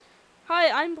Hi,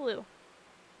 I'm Blue.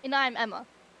 And I'm Emma.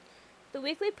 The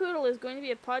Weekly Poodle is going to be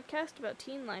a podcast about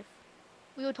teen life.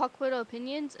 We will talk about our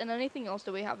opinions and anything else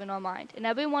that we have in our mind. And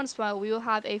every once in a while, we will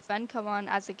have a friend come on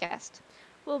as a guest.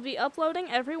 We'll be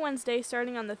uploading every Wednesday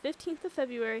starting on the 15th of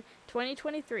February,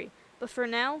 2023. But for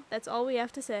now, that's all we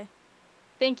have to say.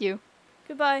 Thank you.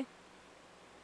 Goodbye.